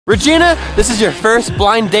Regina, this is your first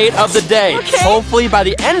blind date of the day. Okay. Hopefully by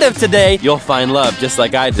the end of today, you'll find love just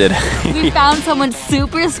like I did. We found someone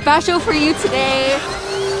super special for you today.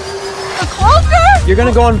 A cloaker? You're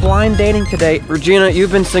gonna go on blind dating today. Regina,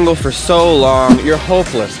 you've been single for so long. You're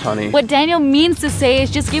hopeless, honey. What Daniel means to say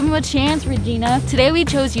is just give him a chance, Regina. Today we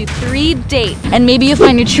chose you 3 dates, and maybe you'll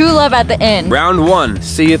find your true love at the end. Round 1,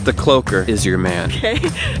 see if the cloaker is your man. Okay,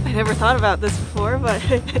 I never thought about this before, but...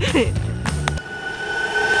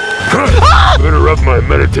 I'm interrupt my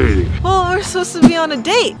meditating. Well, we're supposed to be on a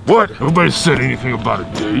date. What? Nobody said anything about a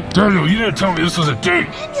date. Daniel, you didn't tell me this was a date.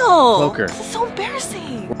 Daniel! Cloaker. This is so embarrassing.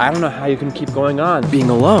 I don't know how you can keep going on being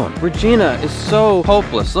alone. Regina is so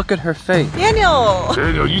hopeless. Look at her face. Daniel!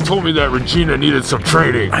 Daniel, you told me that Regina needed some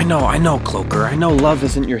training. I know, Cloaker. I know love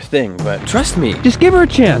isn't your thing, but trust me. Just give her a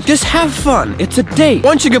chance. Just have fun. It's a date.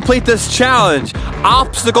 Once you complete this challenge,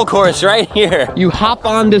 obstacle course right here. You hop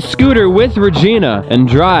on the scooter with Regina and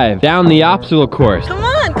drive down the obstacle course. Come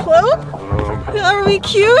on, Cloak! Are we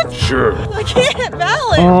cute? Sure. I can't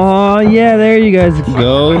balance. Oh, yeah, there you guys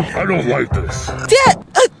go. I don't like this.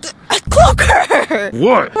 Cloaker!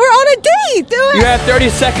 What? We're on a date, do it! You have 30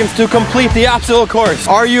 seconds to complete the obstacle course.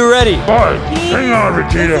 Are you ready? Fine. Hang on,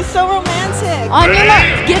 Regina. This is so romantic. On your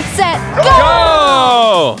mark, get set, go!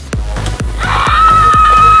 Go!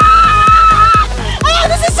 Oh,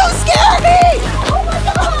 this is so scary! Oh my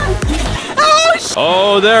god! Oh,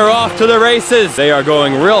 Oh, they're off to the races. They are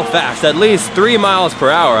going real fast, at least 3 miles per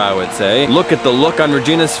hour, I would say. Look at the look on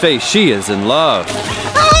Regina's face. She is in love.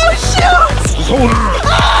 oh shoot! Hold on.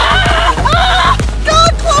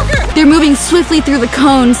 God, Cloaker! They're moving swiftly through the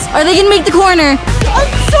cones. Are they gonna make the corner?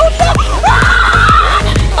 I'm so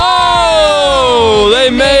Oh, they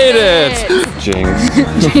made it. Jinx.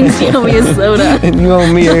 Jinx, you owe me a soda. And you owe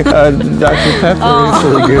me a Dr. Pepper.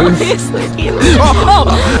 It's really good.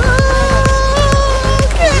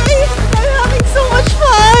 Okay, I'm having so much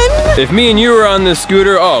fun. If me and you were on this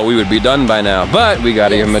scooter, oh, we would be done by now. But we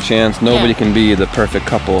gotta give them a chance. Nobody can be the perfect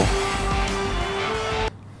couple.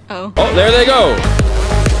 Oh. Oh, there they go.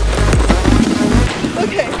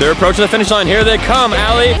 Okay. They're approaching the finish line. Here they come,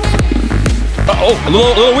 Allie. Oh, a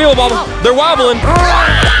little wheel wobble. They're wobbling.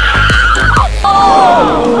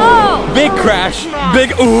 Oh! Big crash.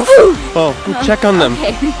 Big oof. Oh, check on them.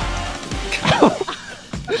 Okay.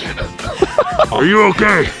 Are you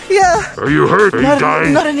okay? Yeah. Are you hurt? Are you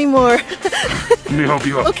dying? Not anymore. Let me help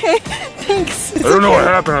you up. Okay, thanks. I don't know what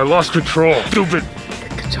happened. I lost control. Stupid.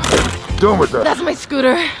 Good job. Done with that. That's my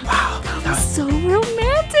scooter. Wow. So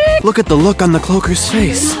romantic. Look at the look on the cloaker's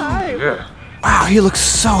face. Yeah. Wow, he looks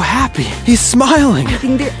so happy. He's smiling. I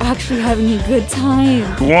think they're actually having a good time.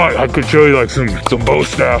 What? I could show you like some bow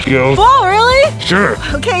staff skills. Whoa, really? Sure.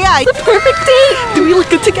 Okay, yeah. The perfect date. Do we look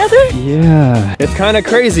good together? Yeah. It's kind of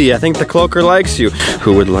crazy. I think the cloaker likes you.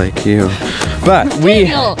 Who would like you? But we...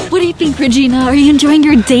 Daniel, what do you think, Regina? Are you enjoying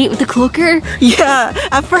your date with the cloaker? Yeah.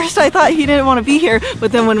 At first I thought he didn't want to be here,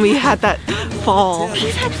 but then when we had that fall,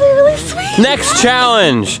 he's actually really sweet. Next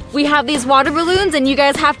challenge. We have these water balloons and you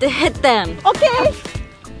guys have to hit them. Okay.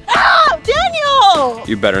 Ah, Daniel!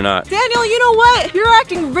 You better not. Daniel, you know what? You're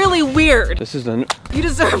acting really weird. This is the... You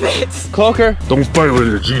deserve it. Cloaker. Don't fight with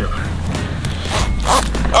Regina.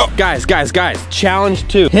 Oh, guys. Challenge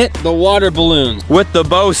 2. Hit the water balloons with the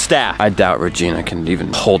bow staff. I doubt Regina can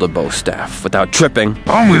even hold a bow staff without tripping.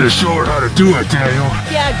 I'm gonna show her how to do it, Daniel.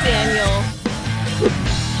 Yeah, Daniel.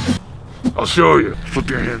 I'll show you. Flip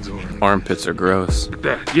your hands over. Armpits are gross, Like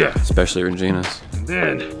that. Yeah. especially Regina's. And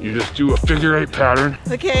then you just do a figure 8 pattern,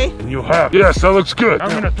 Okay. and you'll have. Yes, that looks good. I'm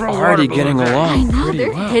gonna throw Already water getting balloons at along. I know, pretty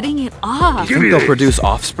they're well. hitting it off. Give me They'll these. produce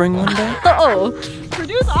offspring one day? Uh-oh.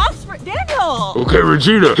 Produce offspring. Daniel! you. Okay,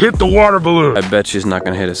 Regina, hit the water balloon. I bet she's not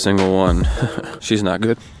gonna hit a single one. She's not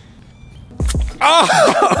good. Oh!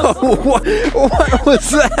 What was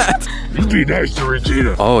that? You be nice to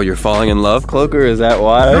Regina. Oh, you're falling in love, Cloaker? Is that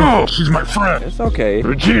why? No, she's my friend. It's okay.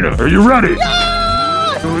 Regina, are you ready?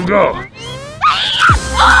 Here we go.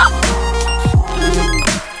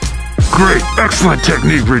 Great, excellent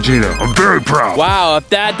technique, Regina. I'm very proud. Wow, if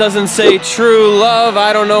that doesn't say true love,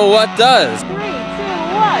 I don't know what does. 3, 2, 1.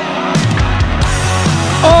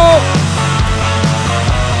 Oh!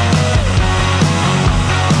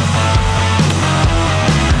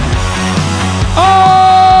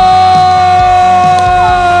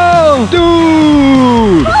 Oh!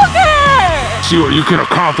 Dude! see what you can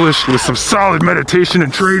accomplish with some solid meditation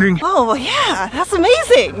and training. Oh, well, yeah, that's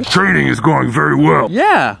amazing. Training is going very well.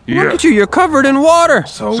 Yeah. Look at you. You're covered in water.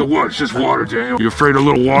 So what? It's just water, Daniel. You afraid of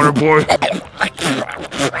little water, boy?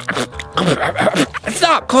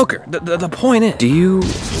 Stop, Cloaker. The point is, do you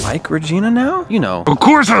like Regina now? You know. Of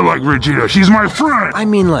course I like Regina. She's my friend. I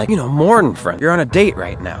mean, like, you know, more than friend. You're on a date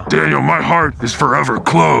right now. Daniel, my heart is forever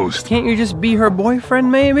closed. Can't you just be her boyfriend,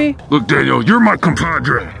 maybe? Look, Daniel, you're my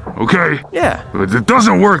compadre, okay? Yeah. But it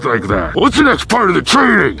doesn't work like that. What's the next part of the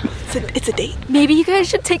training? It's a date. Maybe you guys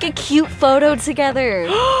should take a cute photo together.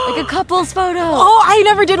 Like a couple's photo. Oh, I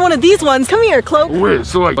never did one of these ones. Come here, Cloak. Wait,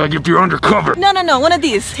 so like if you're undercover. No, one of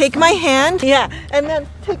these. Take my hand. Yeah, and then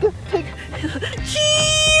take.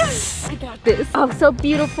 Cheese! I got this. Oh, so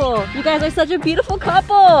beautiful. You guys are such a beautiful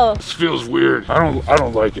couple. This feels weird. I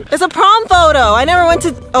don't like it. It's a prom photo. I never went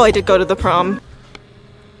to. Oh, I did go to the prom.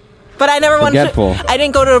 But I never went Forgetful. I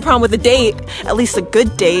didn't go to a prom with a date. At least a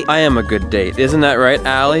good date. I am a good date. Isn't that right,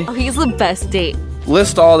 Allie? Oh, he's the best date.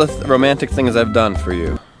 List all the romantic things I've done for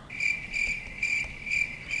you.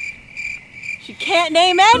 She can't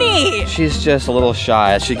name any. She's just a little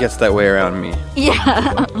shy. She gets that way around me.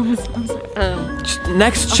 Yeah. I'm sorry.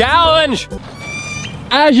 Next challenge!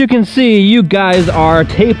 As you can see, you guys are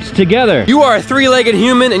taped together. You are a three-legged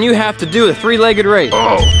human and you have to do the three-legged race.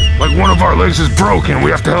 Oh, like one of our legs is broken.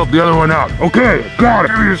 We have to help the other one out. Okay, got it.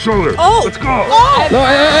 Give me your shoulder. Oh. Let's go.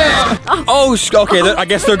 Oh, okay, I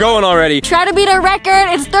guess they're going already. Try to beat a record.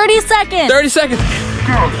 It's 30 seconds. 30 seconds.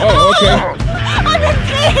 Go. Oh, okay. I'm in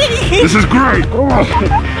pain. This is great.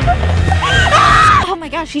 Oh my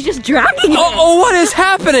gosh, she's just dragging it. Oh, what is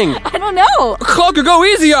happening? I don't know. Cloaker, go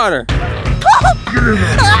easy on her. Get in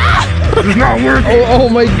there. It's not working. Oh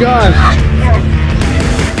my gosh.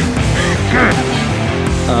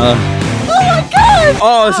 Oh my god.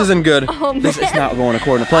 Oh, this isn't good. Oh, This is man. not going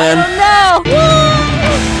according to plan. No.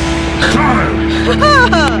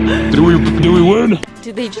 Do we win?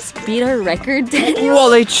 Did they just beat our record, Daniel? Well,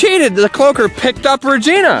 they cheated. The Cloaker picked up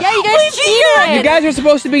Regina. Yeah, you guys cheated. You guys are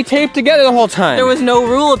supposed to be taped together the whole time. There was no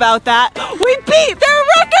rule about that. We beat their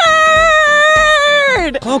record.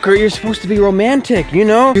 Cloaker, you're supposed to be romantic, you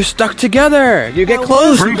know? You're stuck together. You get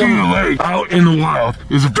close. Breaking a leg out in the wild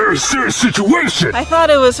is a very serious situation. I thought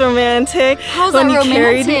it was romantic. How's when that he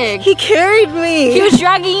carried romantic? He carried me. He was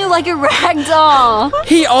dragging you like a rag doll.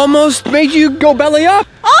 He almost made you go belly up.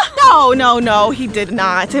 Oh, no, he did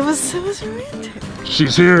not. It was romantic.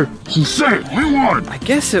 She's here. She's safe. We won. I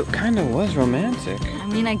guess it kind of was romantic. I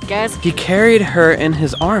mean, I guess. He carried her in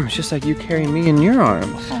his arms, just like you carry me in your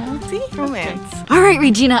arms. Oh, see? Romance. All right,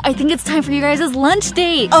 Regina, I think it's time for you guys' lunch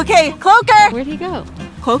date. Okay, Cloaker. Where'd he go?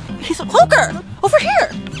 He's a Cloaker. Over here.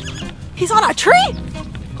 He's on a tree.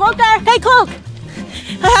 Cloaker. Hey, Cloak.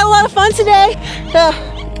 I had a lot of fun today.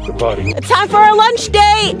 The body. It's time for our lunch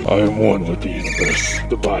date. I am one with the universe.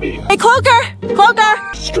 The body Hey, Cloaker.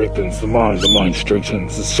 strengthens the mind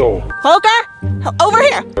strengthens the soul. Cloaker. Over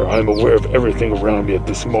here. I'm aware of everything around me at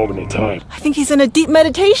this moment in time. I think he's in a deep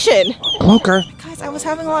meditation. Cloaker. Guys, I was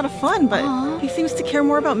having a lot of fun, but he seems to care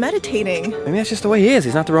more about meditating. Maybe that's just the way he is.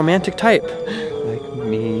 He's not the romantic type. Like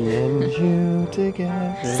me and you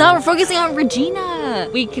together. Stop, we're focusing on Regina.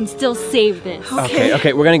 We can still save this.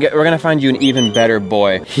 Okay, we're gonna find you an even better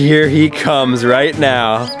boy. Here he comes right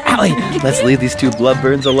now. Allie, let's leave these two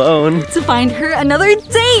bloodburns alone. To find her another date.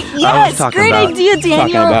 I was Yes, talking great about- idea, Daniel.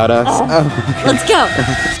 Talking about us. Let's go.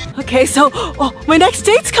 Okay, so my next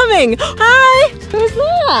date's coming. Hi. Who's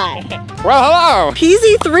that? Well, hello.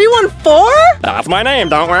 PZ314? That's my name,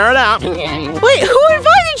 don't wear it out. Wait, who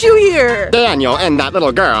invited you here? Daniel and that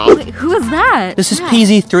little girl. Wait, who is that? This is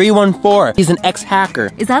PZ314. He's an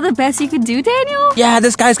ex-hacker. Is that the best you could do, Daniel? Yeah,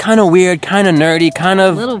 this guy's kind of weird, kind of nerdy, kind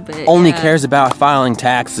of Little bit, only yeah. cares about filing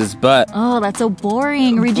taxes, but Oh, that's so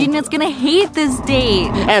boring. Regina's gonna hate this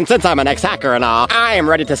date. And since I'm an ex-hacker and all, I am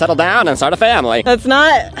ready to settle down and start a family. That's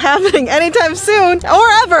not happening anytime soon or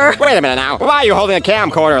ever. Wait a minute now. Why are you holding a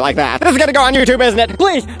camcorder like that? This is gonna go on YouTube, isn't it?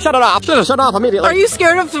 Please, shut it off. Shut off immediately. Are you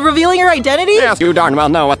scared of revealing your identity? Yes, you darn well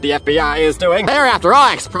know what the FBI is doing. They're after all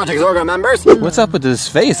ex-Project Zorgo members. what's up with his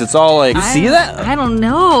face? It's all like, see that? I don't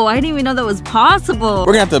know. I didn't even know that was possible.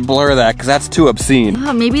 We're gonna have to blur that because that's too obscene.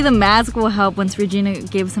 Maybe the mask will help once Regina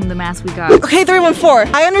gives him the mask we got. Okay,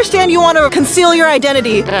 314. I understand you want to conceal your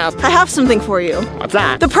identity. Yes. I have something for you. What's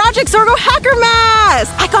that? The Project Zorgo hacker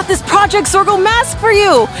mask! I got this Project Zorgo mask for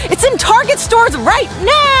you! It's in Target stores right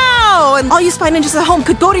now! And all you spy ninjas at home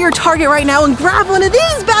could go to your Target right now and grab one of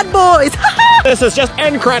these bad boys! This is just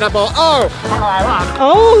incredible. incredible. Oh,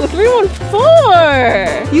 Oh,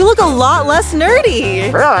 314. You look a lot less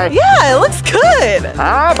nerdy. really? Yeah, it looks good.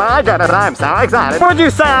 Oh my goodness, I'm so excited. Would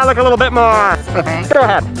you say I look a little bit more? Go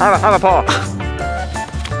ahead, have a pull.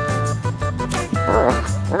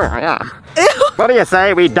 Oh, yeah. Ew. What do you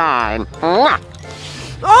say we dine? Oh.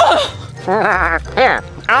 Here,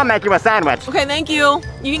 I'll make you a sandwich. Okay, thank you.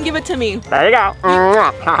 You can give it to me. There you go.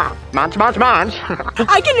 Munch, munch, munch.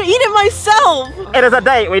 I can eat it myself. It is a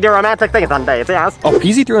date. We do romantic things on dates, yes? Oh,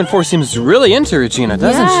 PZ314 seems really into Regina,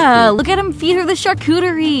 doesn't Yeah, look at him feed her the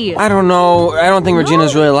charcuterie. she? I don't know. I don't think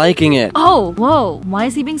Regina's really liking it. Oh, whoa. Why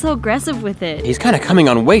is he being so aggressive with it? He's kind of coming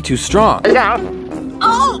on way too strong. There you go.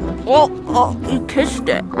 Oh, well, oh, you kissed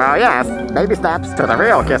it. Well, yes. Baby steps to the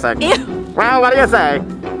real kissing. Ew. Well, what do you say?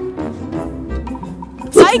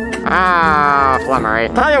 Psych. Ah, flummery.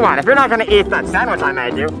 Tell you what, if you're not gonna eat that sandwich I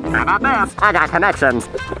made you, how about this? I got connections.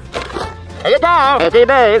 Here you go, Icky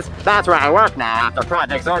Bees. That's where I work now after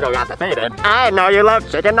Project Zorgo got defeated. I know you love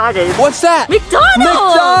chicken nuggets. What's that? McDonald's!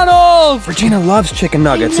 McDonald's! Regina loves chicken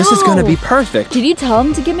nuggets. This is know. gonna be perfect. Did you tell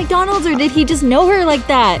him to get McDonald's or did he just know her like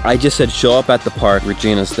that? I just said show up at the park.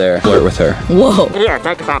 Regina's there. Flirt with her. Whoa. Here,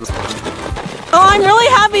 take some. Oh, I'm really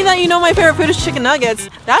happy that you know my favorite food is chicken nuggets.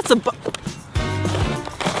 That's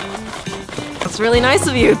That's really nice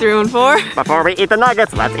of you, 314. Before we eat the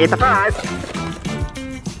nuggets, let's eat the fries.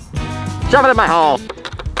 Shove it in my hole.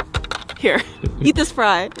 Here, eat this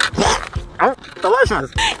fry. Oh, delicious.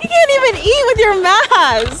 You can't even eat with your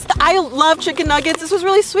mask. I love chicken nuggets. This was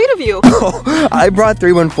really sweet of you. I brought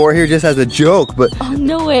 314 here just as a joke, but Oh,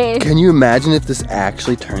 no way. can you imagine if this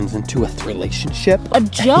actually turns into a relationship? A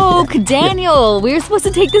joke, Daniel. We were supposed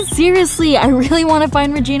to take this seriously. I really want to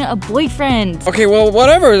find Regina a boyfriend. Okay, well,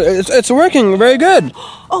 whatever. It's working very good.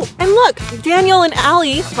 Oh, and look, Daniel and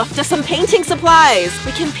Allie left us some painting supplies.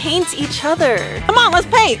 We can paint each other. Come on, let's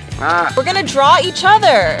paint. We're gonna draw each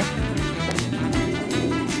other.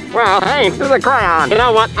 Well, hey, this is a crayon. You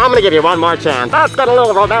know what? I'm gonna give you one more chance. Let's get a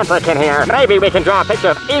little romantic in here. Maybe we can draw a picture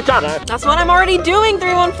of each other. That's what I'm already doing,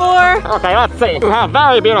 314. Okay, let's see. You have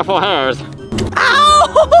very beautiful hairs. Ow!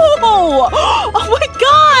 Oh my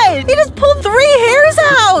god! He just pulled 3 hairs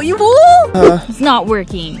out, you fool! It's not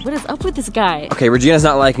working. What is up with this guy? Okay, Regina's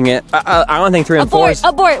not liking it. I don't think 3 and 4 is...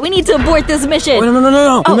 Abort! We need to abort this mission. Wait,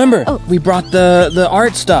 no. Remember, we brought the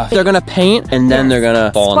art stuff. They're gonna paint, and then they're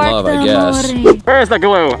gonna fall in love, I guess. Where's the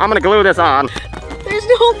glue? I'm gonna glue this on. There's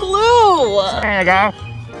no glue! There you go.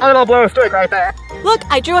 A little blue streak right there. Look,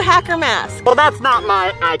 I drew a hacker mask. Well, that's not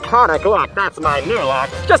my iconic look. That's my new look.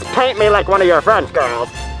 Just paint me like one of your French girls.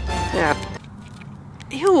 Yeah.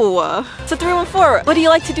 Ew. So 314, what do you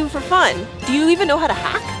like to do for fun? Do you even know how to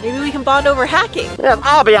hack? Maybe we can bond over hacking. Yes,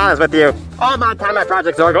 I'll be honest with you. All my time at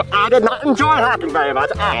Project Zorgo, I did not enjoy hacking very much.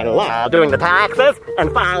 I love doing the taxes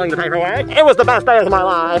and filing the paperwork. It was the best days of my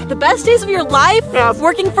life. The best days of your life? Yes.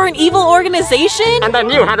 Working for an evil organization? And then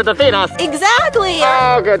you had to defeat us. Exactly!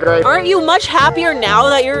 Oh, good grief. Aren't you much happier now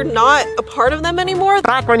that you're not a part of them anymore?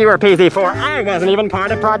 Back when you were PZ4, I wasn't even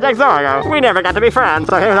part of Project Zorgo. We never got to be friends,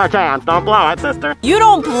 so here's our chance. Don't blow it, sister. You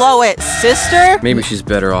don't blow it, sister! Maybe she's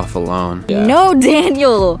better off alone. No,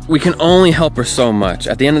 Daniel. We can only help her so much.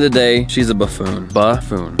 At the end of the day, she's a buffoon.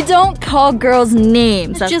 Buffoon. You don't call girls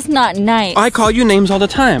names. That's just not nice. I call you names all the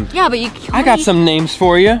time. Yeah, but you I got some names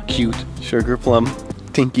for you. Cute, sugar plum,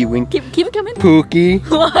 tinky winky, Keep it coming. pookie,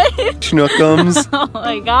 What? schnookums, Oh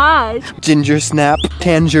my gosh. ginger snap,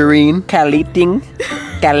 tangerine, caliting,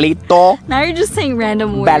 calito. Now you're just saying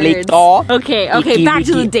random words. Balito. Okay, Wiki, back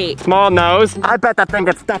to the wiki. date. Small nose. I bet that thing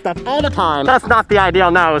gets stuffed up all the time. That's not the ideal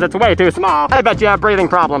nose. It's way too small. I bet you have breathing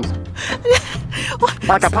problems.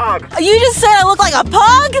 Like a pug. You just said I look like a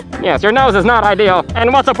pug? Yes, your nose is not ideal.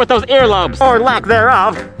 And what's up with those earlobes? Or lack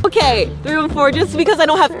thereof? Okay, 314, just because I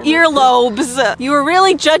don't have earlobes, you are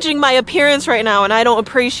really judging my appearance right now, and I don't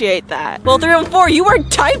appreciate that. Well, 314, you wear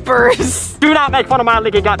diapers. Do not make fun of my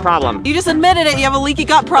leaky gut problem. You just admitted it, you have a leaky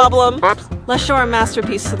gut problem. Whoops. Let's show our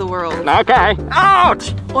masterpiece to the world. Okay. Ouch!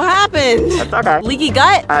 What happened? It's okay. Leaky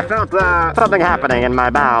gut? I felt something happening in my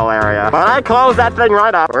bowel area. But I closed that thing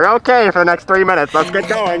right up. We're okay for the next 3 minutes. Let's get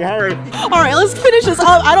going. Hurry. All right, let's finish this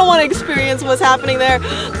up. I don't want to experience what's happening there.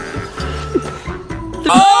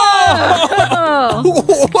 Oh,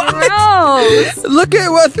 gross. Look at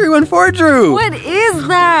what 314 drew. What is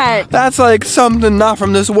that? That's like something not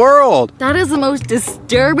from this world. That is the most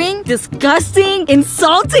disturbing, disgusting,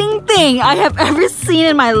 insulting thing I have ever seen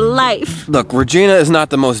in my life. Look, Regina is not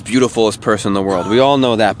the most beautifulest person in the world. We all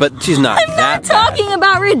know that, but she's not that that bad. I'm not talking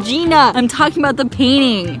about Regina. I'm talking about the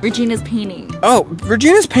painting. Regina's painting. Oh,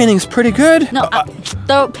 Regina's painting's pretty good. No,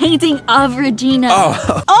 the painting of Regina.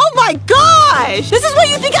 Oh. Oh my gosh! This is what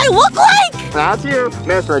you think I look like? That's you,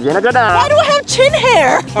 Miss Regina Goodell. Why do I have chin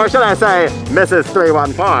hair? Or should I say, Mrs.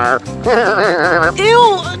 314?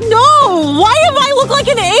 Ew, no! Why do I look like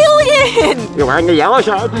an alien? You're wearing the yellow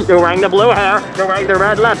shirt, you're wearing the blue hair, you're wearing the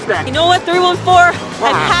red lipstick. You know what, 314?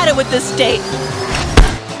 I've had it with this date.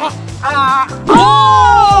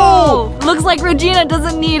 Oh! Looks like Regina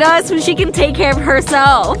doesn't need us when she can take care of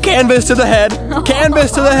herself. Canvas to the head.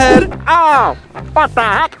 Canvas to the head. Oh, what the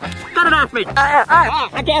heck? Get it off me.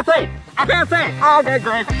 I can't see. I can't see. Oh, good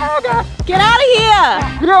grief. Oh, God. Get out of here!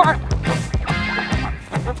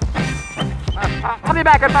 I'll be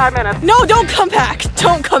back in 5 minutes. No, don't come back.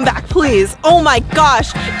 Don't come back, please. Oh my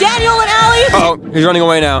gosh. Daniel and Allie? Oh, he's running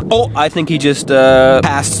away now. Oh, I think he just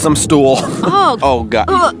passed some stool. Oh. Oh,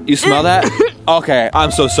 God. You smell that? Okay,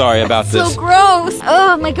 I'm so sorry about this. So gross.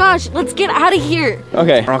 Oh my gosh, let's get out of here.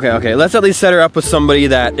 Okay. Let's at least set her up with somebody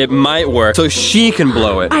that it might work so she can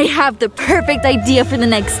blow it. I have the perfect idea for the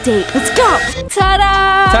next date. Let's go.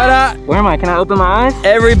 Ta-da! Ta-da! Where am I? Can I open my eyes?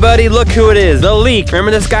 Everybody, look who it is. The Leak.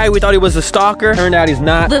 Remember this guy? We thought he was a stalker. Turned out he's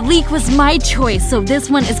not. The Leak was my choice, so this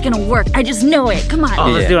one is gonna work. I just know it. Come on.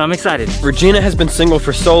 Oh, let's do it. I'm excited. Regina has been single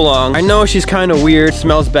for so long. I know she's kind of weird,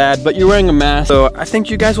 smells bad, but you're wearing a mask, so I think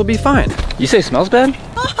you guys will be fine. You say smells bad?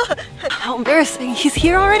 How embarrassing. He's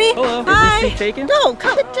here already? Hello. Hi. Is this seat taken? No,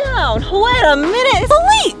 calm it down. Wait a minute. It's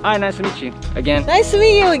Elite. Hi, nice to meet you. Again. Nice to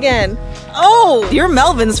meet you again. Oh, you're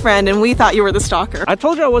Melvin's friend and we thought you were the stalker. I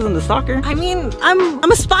told you I wasn't the stalker. I mean,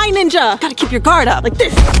 I'm a spy ninja. Gotta keep your guard up, like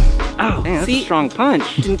this. Oh, man, that's See? a strong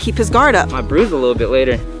punch. Didn't keep his guard up. I bruised a little bit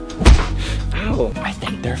later. Ow. I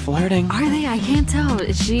think they're flirting. Are they? I can't tell.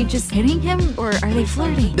 Is she just hitting him or are they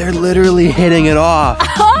flirting? They're literally hitting it off.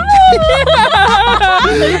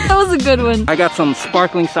 That was a good one. I got some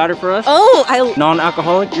sparkling cider for us. Oh,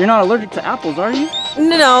 Non-alcoholic. You're not allergic to apples, are you?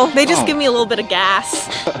 No, they just Oh. give me a little bit of gas.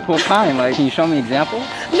 What kind? Like, can you show me an example?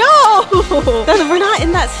 No, we're not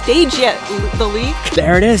in that stage yet, the Leak.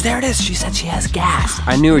 There it is. She said she has gas.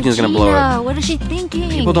 I knew Regina's gonna blow Gina, it. what is she thinking?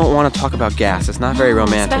 People don't want to talk about gas. It's not very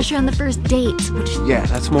romantic. Especially on the first date. What is she... Yeah,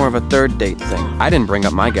 that's more of a third date thing. I didn't bring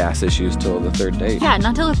up my gas issues till the third date. Yeah,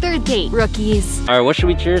 not till the third date, rookies. All right, what should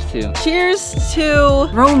we cheers to? Cheers to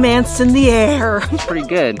romance in the air. Pretty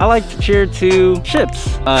good. I like to cheer to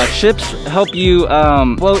ships. Ships help you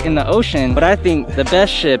float in the ocean, but I think the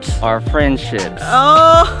best ships are friendships.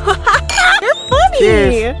 Oh, you're funny.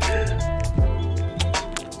 Cheers.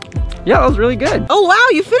 Yeah, that was really good. Oh wow,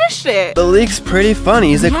 you finished it. The Leak's pretty funny.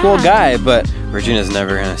 He's a cool Yeah. guy, but Regina's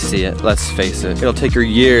never gonna see it. Let's face it. It'll take her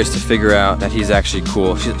years to figure out that he's actually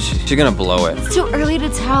cool. She's gonna blow it. It's too early to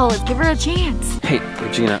tell. Let's give her a chance. Hey,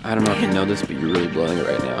 Regina, I don't know if you know this, but you're really blowing it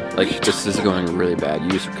right now. Like, this is going really bad. You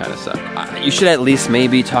just kind of suck. You should at least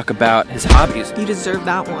maybe talk about his hobbies. You deserve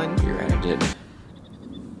that one. You're right, I did.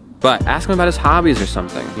 But ask him about his hobbies or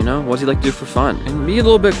something, you know? What does he like to do for fun? And be a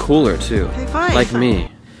little bit cooler, too. Okay, fine. Like me.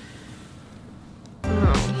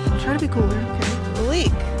 I'll try to be cooler. Okay. The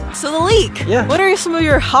Leak. So the Leak. Yeah. What are some of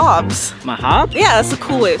your hobbies? My hob? Yeah, that's a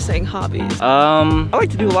cool way of saying hobbies. I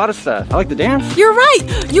like to do a lot of stuff. I like to dance. You're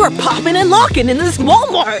right. You are popping and locking in this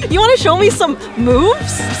Walmart. You want to show me some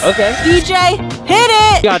moves? Okay. DJ, hit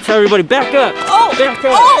it. You gotta tell everybody back up. Oh. Back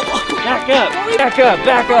up. Oh. Back up. Back up.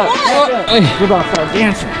 Back up. What? Back up. We're about to start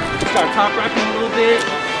dancing. Start top rocking a little bit.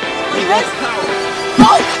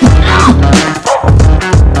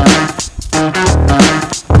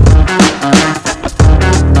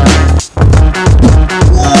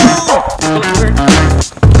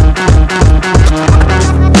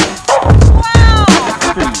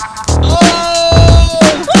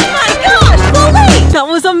 That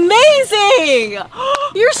was amazing!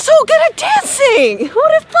 You're so good at dancing! Who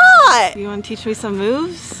would have thought? You want to teach me some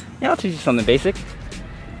moves? Yeah, I'll teach you something basic.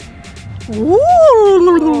 Ooh.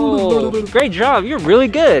 Oh, great job. You're really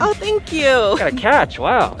good. Oh, thank you. Got a catch.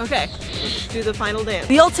 Wow. Okay, let's do the final dance.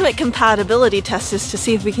 The ultimate compatibility test is to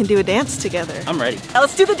see if we can do a dance together. I'm ready.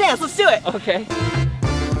 Let's do the dance. Let's do it. Okay.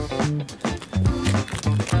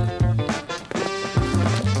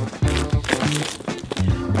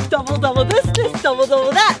 Double, double this, double,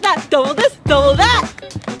 double that, double this, double that.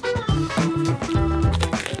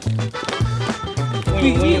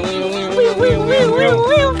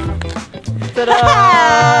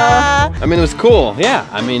 Ta-da! I mean, it was cool. Yeah,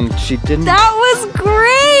 I mean, she didn't... That was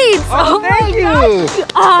great! Oh, thank you!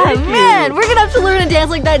 Oh man, we're gonna have to learn to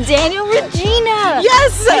dance like that Daniel Regina!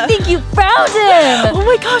 Yes! I think you found him! Oh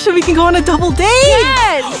my gosh, and we can go on a double date!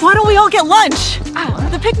 Yes! Why don't we all get lunch? Oh,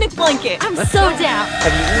 the picnic blanket. I'm so down.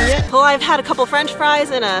 Have you eaten yet? Well, I've had a couple French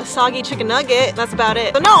fries and a soggy chicken nugget. That's about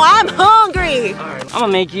it. But no, I'm hungry. Alright, I'm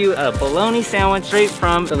gonna make you a bologna sandwich straight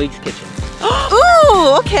from the Leaks kitchen.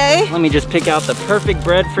 Ooh, okay. Let me just pick out the perfect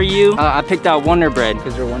bread for you. I picked out Wonder Bread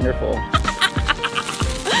because they're wonderful.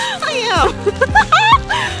 I am.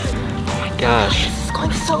 Oh my gosh. This is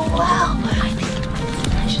going so well.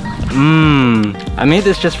 I made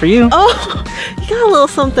this just for you. Oh, you got a little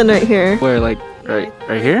something right here. Where, like, right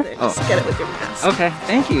here? Just get it with your mask. Okay,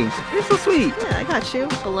 thank you. You're so sweet. Yeah, I got you.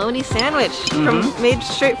 Bologna sandwich made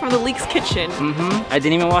straight from the Leaks kitchen. I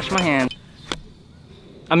didn't even wash my hands.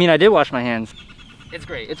 I mean, I did wash my hands. It's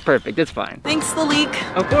great. It's perfect. It's fine. Thanks, the Leak.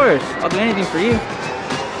 Of course. I'll do anything for you.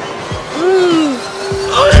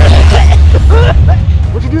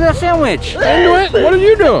 What'd you do to that sandwich? Into it? What did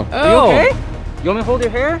you do? You okay? You want me to hold your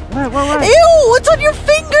hair? What? Ew, what's on your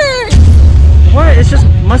fingers? What? It's just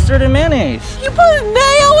mustard and mayonnaise. You put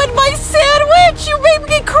mayo in my sandwich! You made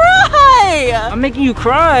me cry! I'm making you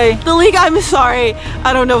cry. The League, I'm sorry.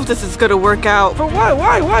 I don't know if this is gonna work out. For what?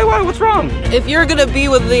 Why? What's wrong? If you're gonna be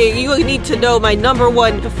with me, you need to know my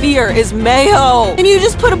 #1 fear is mayo. And you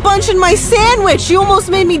just put a bunch in my sandwich. You almost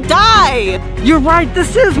made me die. You're right,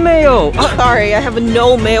 this is mayo. Sorry, I have a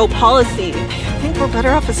no mayo policy. I think we're better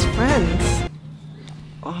off as friends.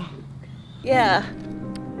 Yeah.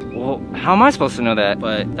 Well, how am I supposed to know that?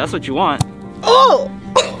 But that's what you want. Oh!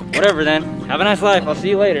 Whatever then. Have a nice life. I'll see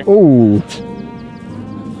you later. Oh.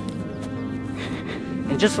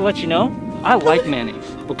 And just to let you know, I like mayonnaise,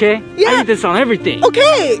 okay? Yeah. I eat this on everything.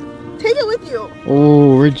 Okay! Take it with you.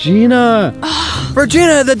 Oh, Regina.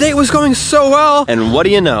 Regina, the date was going so well. And what do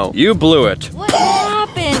you know? You blew it. What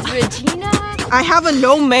happened, Regina? I have a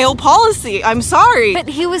no mayo policy. I'm sorry. But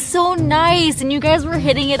he was so nice and you guys were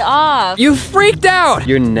hitting it off. You freaked out.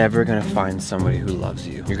 You're never gonna find somebody who loves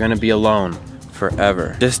you. You're gonna be alone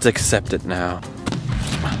forever. Just accept it now.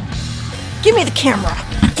 Give me the camera.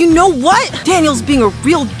 You know what? Daniel's being a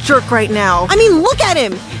real jerk right now. I mean, look at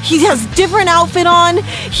him. He has different outfit on.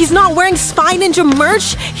 He's not wearing Spy Ninja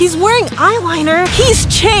merch. He's wearing eyeliner. He's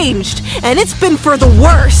changed, and it's been for the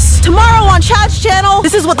worse. Tomorrow on Chad's channel,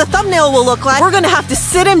 this is what the thumbnail will look like. We're gonna have to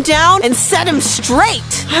sit him down and set him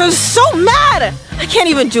straight. I was so mad. I can't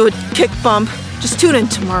even do a kick bump. Just tune in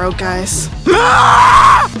tomorrow, guys.